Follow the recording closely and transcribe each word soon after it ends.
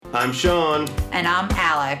I'm Sean. And I'm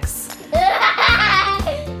Alex.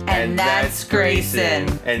 And that's Grayson.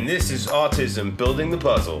 And this is Autism Building the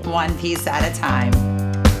Puzzle. One piece at a time.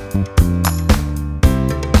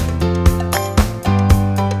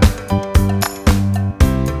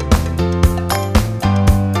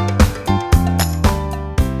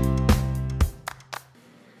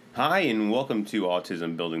 Hi, and welcome to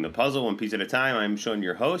Autism Building the Puzzle, one piece at a time. I'm Sean,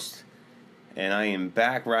 your host, and I am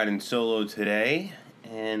back riding solo today.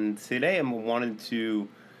 And today I wanted to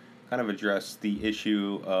kind of address the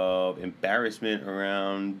issue of embarrassment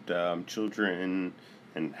around children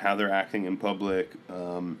and how they're acting in public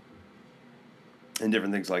and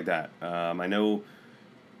different things like that. I know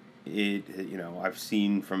I've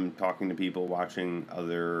seen from talking to people, watching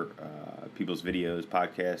other people's videos,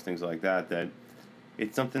 podcasts, things like that, that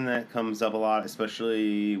it's something that comes up a lot,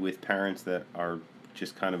 especially with parents that are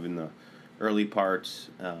just kind of in the early parts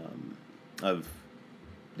of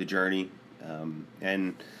the journey.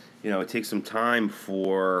 And, it takes some time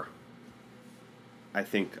for, I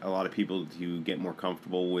think, a lot of people to get more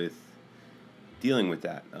comfortable with dealing with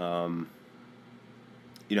that.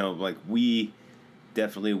 We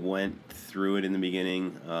definitely went through it in the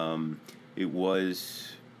beginning. It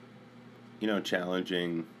was,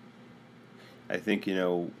 challenging. I think,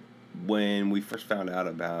 when we first found out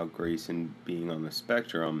about Grayson being on the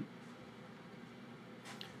spectrum,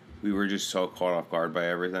 we were just so caught off guard by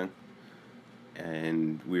everything.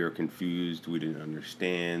 And we were confused. We didn't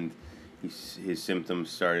understand. His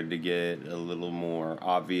symptoms started to get a little more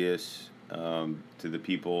obvious to the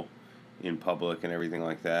people in public and everything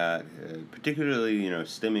like that. Particularly,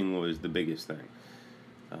 stimming was the biggest thing.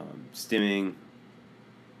 Stimming,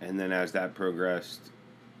 and then as that progressed,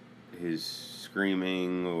 his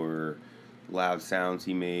screaming or loud sounds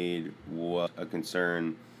he made was a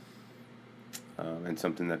concern and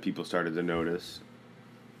something that people started to notice.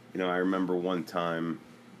 I remember one time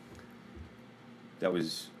that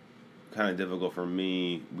was kind of difficult for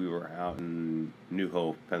me. We were out in New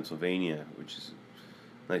Hope, Pennsylvania, which is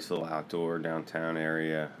a nice little outdoor downtown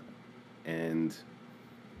area, and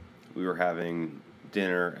we were having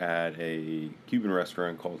dinner at a Cuban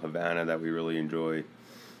restaurant called Havana that we really enjoyed.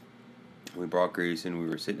 We brought Grayson. We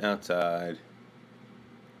were sitting outside,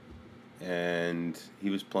 and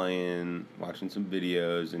he was playing, watching some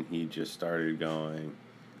videos, and he just started going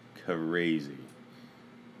crazy.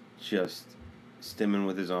 Just stimming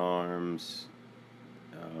with his arms,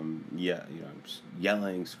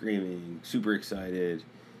 yelling, screaming, super excited.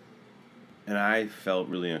 And I felt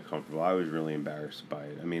really uncomfortable. I was really embarrassed by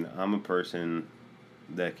it. I mean, I'm a person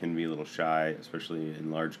that can be a little shy, especially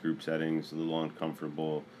in large group settings, a little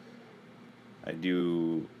uncomfortable. I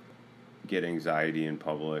do get anxiety in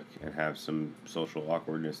public and have some social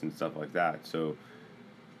awkwardness and stuff like that. So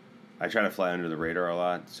I try to fly under the radar a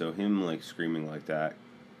lot. So him screaming like that,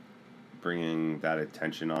 bringing that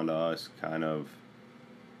attention onto us, kind of,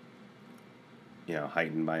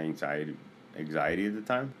 heightened my anxiety at the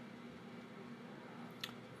time.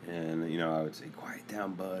 And, I would say, "Quiet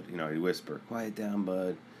down, bud." He'd whisper, "Quiet down,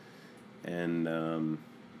 bud." And,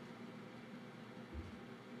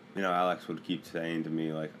 Alex would keep saying to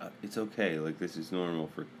me, "It's okay. This is normal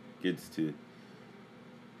for kids to,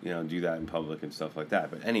 do that in public and stuff like that."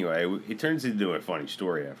 But anyway, it turns into a funny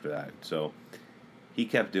story after that. So he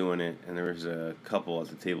kept doing it, and there was a couple at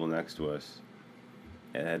the table next to us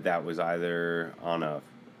that was either on a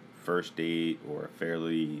first date or a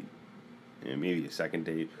fairly, maybe a second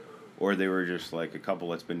date, or they were just a couple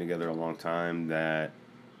that's been together a long time that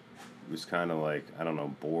was kind of I don't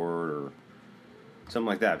know, bored or something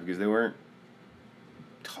like that, because they weren't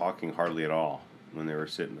talking hardly at all when they were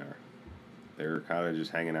sitting there. They were kind of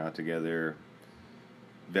just hanging out together,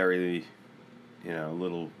 very,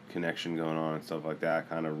 little connection going on and stuff like that,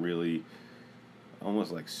 kind of really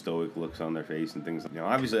almost stoic looks on their face and things.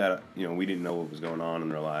 Obviously, we didn't know what was going on in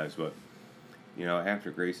their lives, but,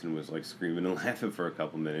 after Grayson was screaming and laughing for a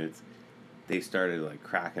couple minutes, they started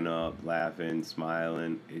cracking up, laughing,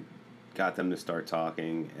 smiling. It got them to start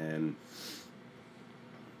talking, and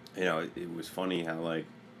it was funny how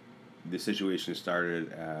the situation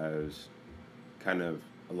started as kind of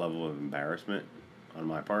a level of embarrassment on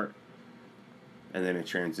my part, and then it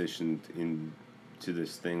transitioned into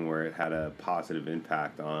this thing where it had a positive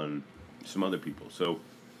impact on some other people. So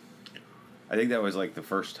I think that was the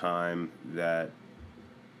first time that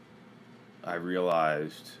I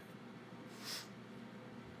realized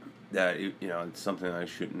that it's something I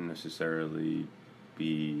shouldn't necessarily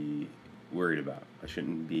be worried about. I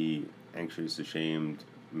shouldn't be anxious, ashamed,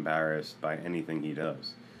 embarrassed by anything he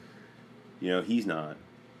does. He's not.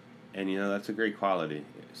 And, that's a great quality.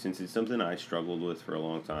 Since it's something I struggled with for a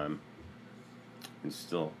long time, and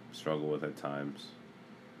still struggle with at times,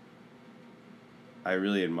 I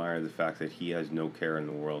really admire the fact that he has no care in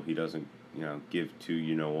the world. He doesn't, give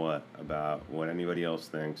to what about what anybody else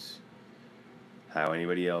thinks, how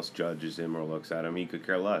anybody else judges him or looks at him. He could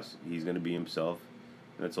care less. He's going to be himself,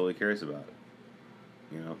 and that's all he cares about.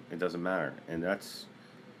 It doesn't matter. And that's,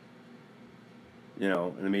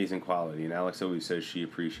 an amazing quality. And Alex always says she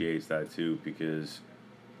appreciates that too, because,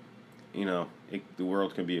 the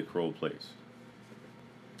world can be a cruel place.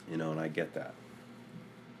 And I get that.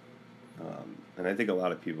 And I think a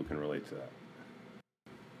lot of people can relate to that.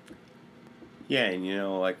 Yeah,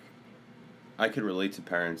 and like, I could relate to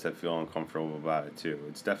parents that feel uncomfortable about it too.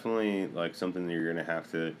 It's definitely like something that you're going to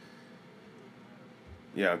have to,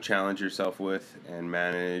 challenge yourself with and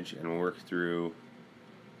manage and work through.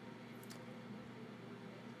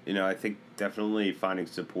 I think definitely finding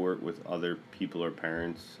support with other people or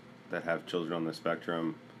parents that have children on the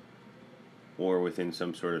spectrum, or within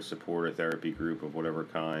some sort of support or therapy group of whatever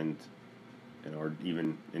kind, or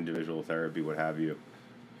even individual therapy, what have you,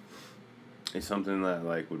 is something that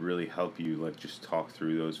like would really help you like just talk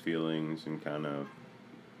through those feelings and kind of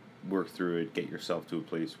work through it, get yourself to a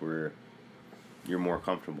place where you're more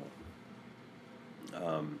comfortable.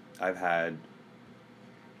 I've had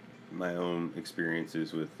my own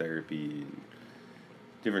experiences with therapy and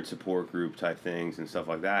different support group type things and stuff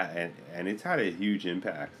like that, and it's had a huge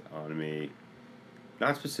impact on me,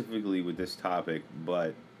 not specifically with this topic,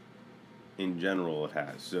 but in general it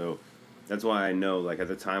has. So that's why I know, like, at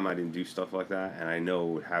the time I didn't do stuff like that, and I know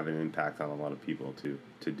it would have an impact on a lot of people to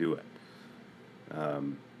do it.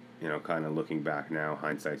 Kind of looking back now,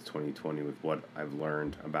 hindsight's 20/20 with what I've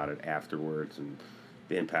learned about it afterwards and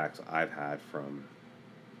the impacts I've had from,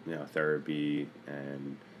 therapy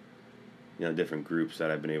and, different groups that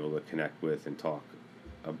I've been able to connect with and talk,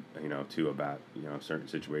 to about, certain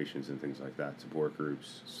situations and things like that, support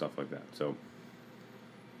groups, stuff like that. So,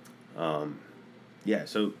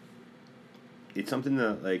 so it's something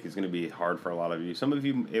that, like, is going to be hard for a lot of you. Some of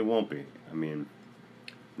you, it won't be. I mean,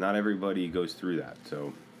 not everybody goes through that.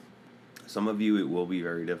 So some of you, it will be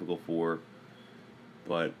very difficult for,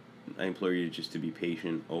 but I implore you just to be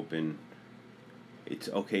patient, open. It's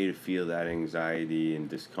okay to feel that anxiety and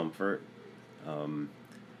discomfort.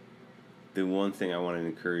 The one thing I want to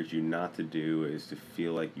encourage you not to do is to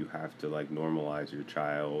feel like you have to, like, normalize your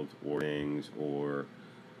child or things, or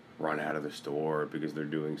run out of the store because they're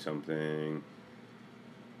doing something.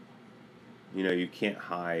 You can't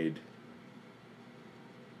hide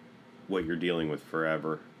what you're dealing with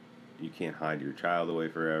forever. You can't hide your child away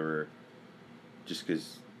forever just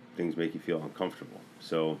because things make you feel uncomfortable.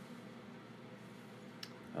 So,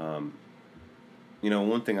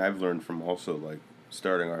 one thing I've learned from also, like,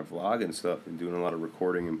 starting our vlog and stuff and doing a lot of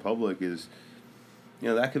recording in public is,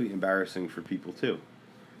 that could be embarrassing for people too.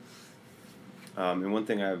 And one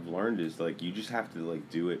thing I've learned is, like, you just have to, like,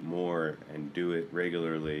 do it more and do it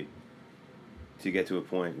regularly to get to a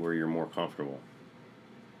point where you're more comfortable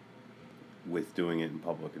with doing it in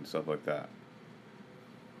public and stuff like that.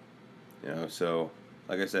 So,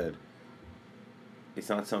 like I said, it's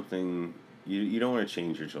not something, you don't want to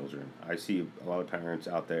change your children. I see a lot of parents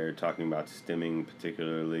out there talking about stimming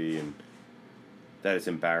particularly, and that is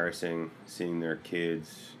embarrassing, seeing their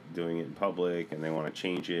kids doing it in public and they want to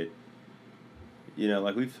change it.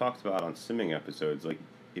 Like we've talked about on stimming episodes, like,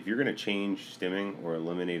 if you're going to change stimming or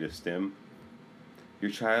eliminate a stim, your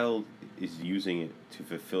child is using it to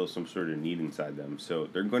fulfill some sort of need inside them, so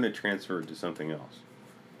they're going to transfer it to something else.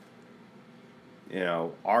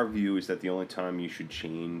 Our view is that the only time you should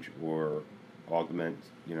change or augment,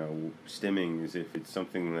 stimming is if it's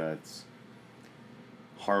something that's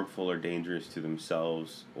harmful or dangerous to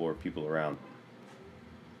themselves or people around them.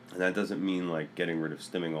 And that doesn't mean, like, getting rid of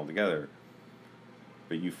stimming altogether,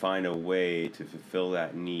 but you find a way to fulfill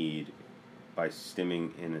that need by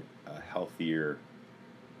stimming in a healthier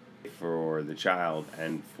for the child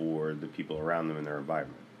and for the people around them in their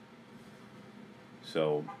environment.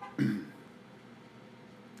 So,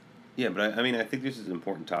 yeah, but I think this is an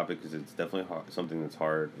important topic because it's definitely something that's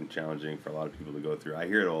hard and challenging for a lot of people to go through. I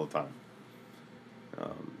hear it all the time.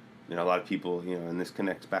 A lot of people, and this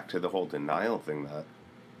connects back to the whole denial thing that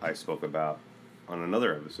I spoke about on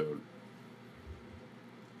another episode.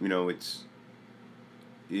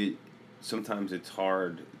 Sometimes it's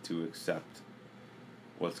hard to accept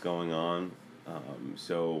what's going on.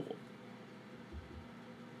 So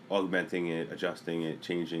augmenting it, adjusting it,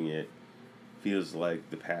 changing it feels like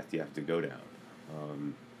the path you have to go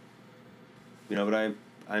down. But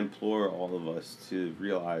I implore all of us to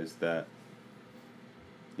realize that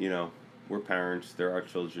you know, we're parents, they're our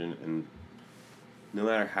children, and no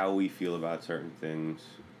matter how we feel about certain things,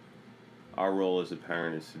 our role as a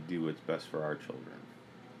parent is to do what's best for our children.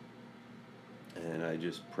 And I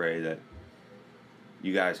just pray that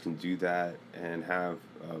you guys can do that and have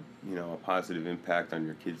a positive impact on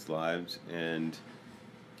your kids' lives and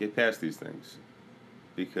get past these things.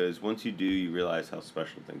 Because once you do, you realize how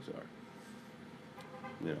special things are.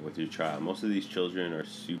 With your child. Most of these children are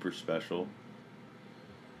super special.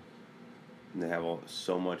 And they have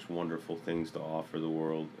so much wonderful things to offer the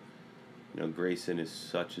world. Grayson is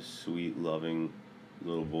such a sweet, loving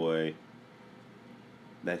little boy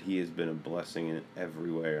that he has been a blessing in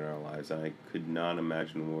every way in our lives. And I could not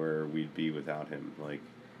imagine where we'd be without him.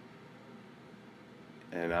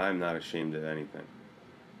 And I'm not ashamed of anything.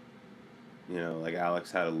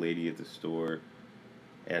 Alex had a lady at the store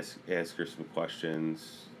ask her some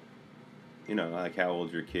questions. Like, how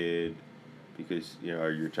old's your kid? Because,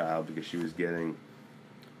 or your child, because she was getting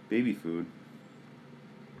baby food.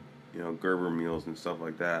 Gerber meals and stuff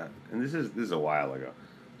like that. And this is a while ago.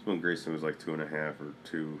 It's when Grayson was like 2.5 or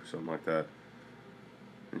 2, something like that.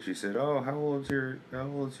 And she said, "Oh, how old's your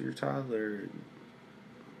toddler?" And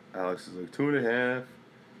Alex is like 2.5.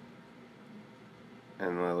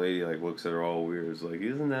 And my lady looks at her all weird. It's like,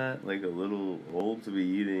 isn't that a little old to be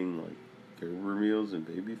eating Gerber meals and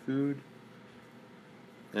baby food?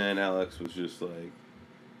 And Alex was just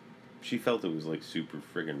she felt it was super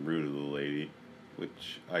friggin' rude of the lady,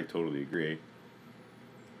 which I totally agree.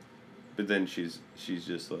 But then she's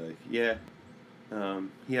just yeah,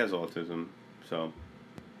 he has autism, so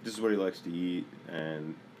this is what he likes to eat,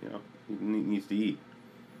 and he needs to eat.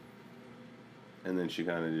 And then she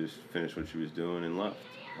kind of just finished what she was doing and left.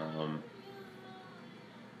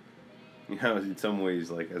 In some ways,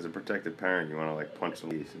 as a protective parent, you want to punch the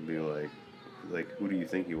face and be like, who do you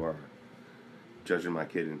think you are? Judging my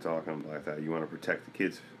kid and talking like that. You want to protect the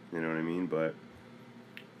kids, you know what I mean? But,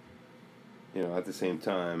 at the same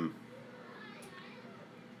time,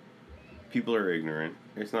 people are ignorant.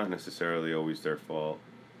 It's not necessarily always their fault.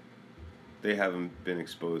 They haven't been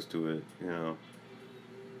exposed to it,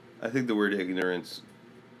 I think the word ignorance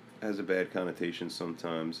has a bad connotation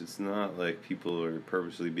sometimes. It's not like people are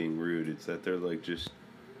purposely being rude. It's that they're just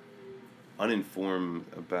uninformed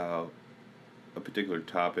about a particular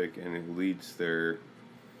topic, and it leads their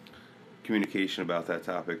communication about that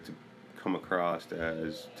topic to come across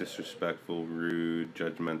as disrespectful, rude,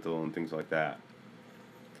 judgmental, and things like that.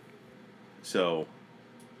 So,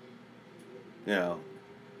 we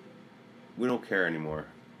don't care anymore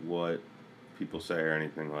what people say or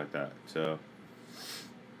anything like that. So,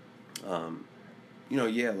 I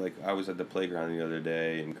was at the playground the other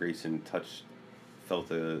day, and Grayson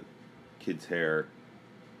felt a kid's hair,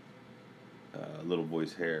 a little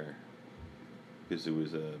boy's hair, because it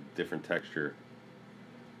was a different texture,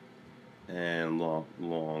 and long,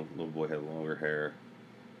 little boy had longer hair.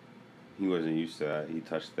 He wasn't used to that. He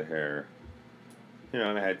touched the hair, and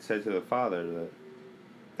I had said to the father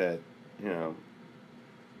that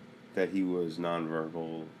that he was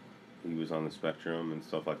nonverbal, he was on the spectrum and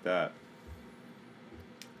stuff like that.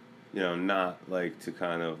 Not to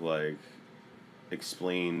kind of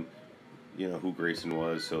explain, who Grayson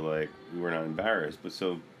was, so we were not embarrassed, but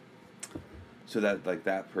so that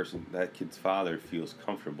that kid's father feels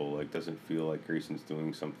comfortable, doesn't feel like Grayson's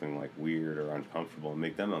doing something weird or uncomfortable and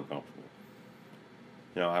make them uncomfortable.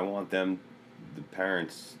 I want the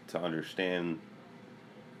parents, to understand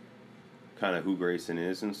kind of who Grayson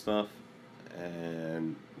is and stuff,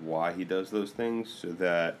 and why he does those things, so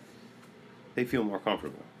that they feel more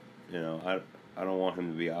comfortable. I don't want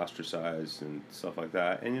him to be ostracized and stuff like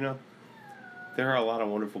that. And there are a lot of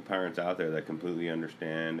wonderful parents out there that completely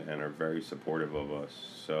understand and are very supportive of us.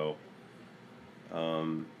 So,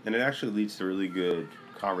 and it actually leads to really good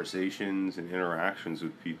conversations and interactions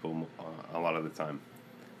with people a lot of the time.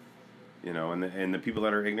 And the people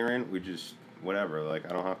that are ignorant, we just whatever. I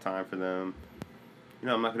don't have time for them.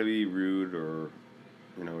 I'm not gonna be rude or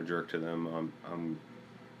a jerk to them. I'm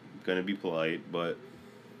gonna be polite, but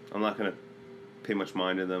I'm not going to pay much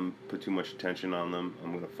mind to them, put too much attention on them.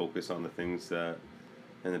 I'm going to focus on the things and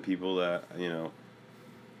the people that,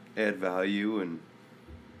 add value and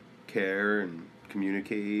care and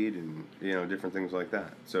communicate and, different things like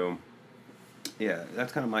that. So, yeah,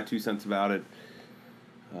 that's kind of my 2 cents about it.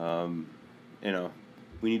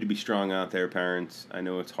 We need to be strong out there, parents. I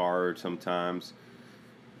know it's hard sometimes,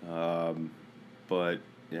 but,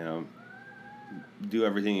 do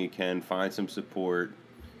everything you can, find some support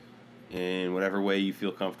in whatever way you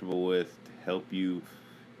feel comfortable with to help you,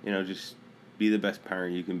 just be the best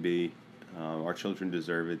parent you can be. Our children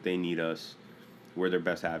deserve it. They need us. we're their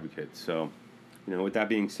best advocates. So, with that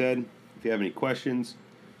being said, if you have any questions,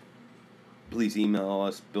 please email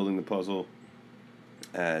us,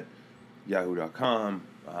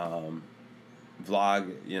 buildingthepuzzle@yahoo.com.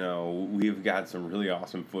 Vlog, we've got some really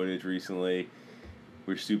awesome footage recently.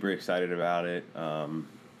 We're super excited about it. I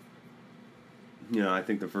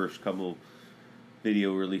think the first couple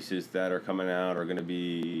video releases that are coming out are going to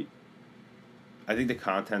be, I think the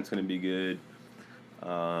content's going to be good.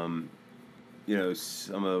 Some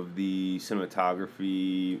of the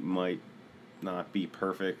cinematography might not be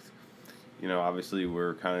perfect. Obviously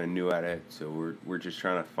we're kind of new at it, so we're just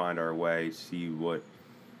trying to find our way, see what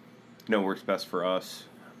works best for us.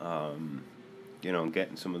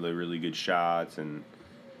 Getting some of the really good shots and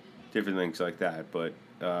different things like that. But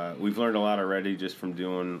we've learned a lot already just from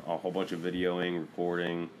doing a whole bunch of videoing,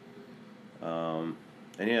 recording.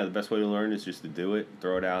 The best way to learn is just to do it,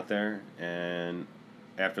 throw it out there, and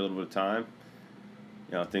after a little bit of time,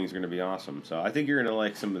 things are going to be awesome. So I think you're going to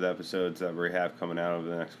like some of the episodes that we have coming out over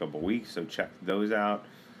the next couple of weeks, so check those out.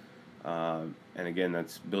 And again,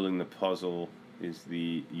 that's Building the Puzzle is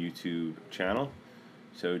the YouTube channel,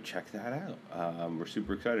 so check that out. We're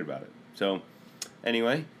super excited about it. So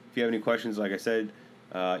anyway, if you have any questions, like I said,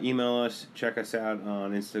 email us, check us out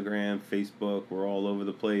on Instagram, Facebook. We're all over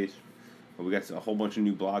the place. We got a whole bunch of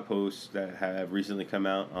new blog posts that have recently come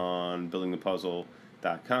out on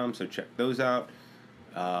buildingthepuzzle.com, so check those out.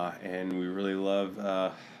 And we really love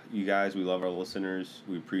you guys. We love our listeners.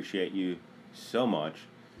 We appreciate you so much.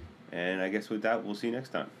 And I guess with that, we'll see you next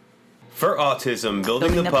time. For Autism,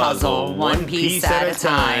 Building the Puzzle, one piece at a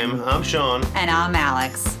time, I'm Sean. And I'm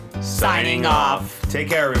Alex. Signing off. Take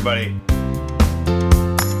care, everybody.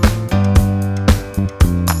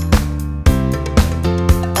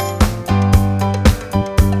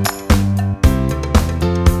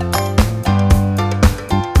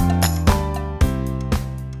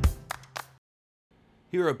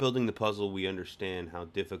 Here at Building the Puzzle, we understand how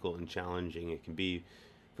difficult and challenging it can be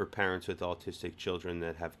for parents with autistic children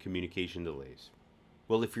that have communication delays.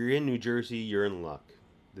 Well, if you're in New Jersey, you're in luck.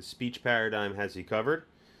 The Speech Paradigm has you covered.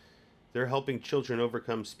 They're helping children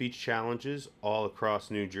overcome speech challenges all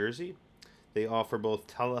across New Jersey. They offer both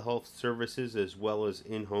telehealth services as well as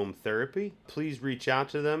in-home therapy. Please reach out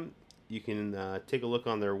to them. You can take a look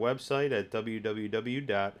on their website at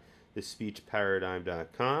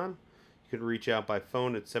www.thespeechparadigm.com. You can reach out by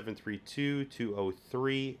phone at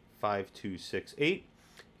 732-203-5268.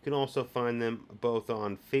 You can also find them both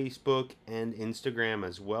on Facebook and Instagram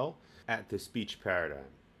as well at The Speech Paradigm.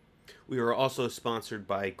 We are also sponsored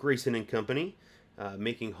by Grayson & Company,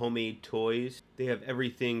 making homemade toys. They have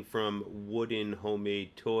everything from wooden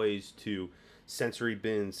homemade toys to sensory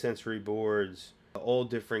bins, sensory boards, all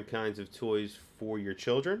different kinds of toys for your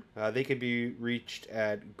children. They can be reached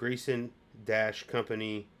at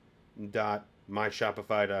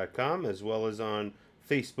grayson-company.myshopify.com, as well as on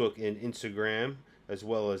Facebook and Instagram, as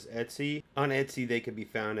well as Etsy. On Etsy, they can be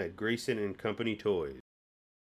found at Grayson & Company Toys.